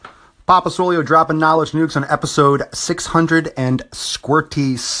Papa Swole dropping knowledge nukes on episode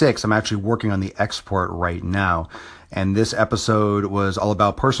 626. I'm actually working on the export right now. And this episode was all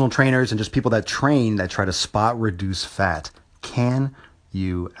about personal trainers and just people that train that try to spot reduce fat. Can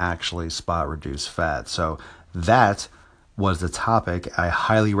you actually spot reduce fat? So that was the topic. I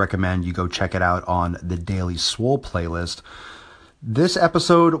highly recommend you go check it out on the Daily Swole playlist. This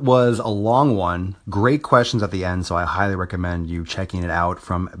episode was a long one. Great questions at the end, so I highly recommend you checking it out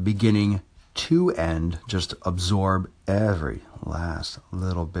from beginning to end. Just absorb every last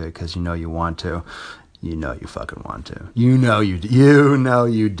little bit because you know you want to. You know you fucking want to. You know you do. You know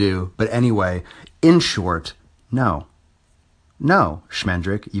you do. But anyway, in short, no,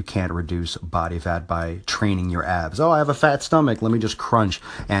 Schmendrick, you can't reduce body fat by training your abs. Oh, I have a fat stomach. Let me just crunch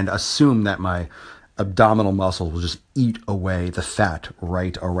and assume that my abdominal muscle will just eat away the fat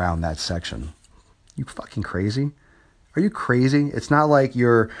right around that section. You fucking crazy? Are you crazy? It's not like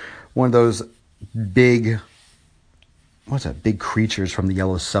you're one of those big, big creatures from the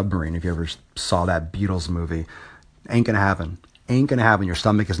Yellow Submarine, if you ever saw that Beatles movie. Ain't gonna happen. Ain't gonna happen. Your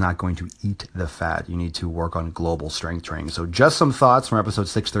stomach is not going to eat the fat. You need to work on global strength training. So just some thoughts from episode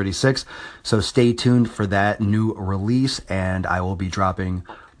 636. So stay tuned for that new release, and I will be dropping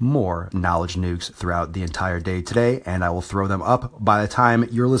more knowledge nukes throughout the entire day today, and I will throw them up. By the time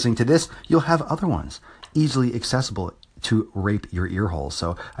you're listening to this, you'll have other ones easily accessible to rape your ear holes.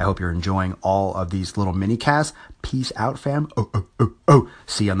 So I hope you're enjoying all of these little mini casts. Peace out, fam.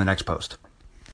 See you on the next post.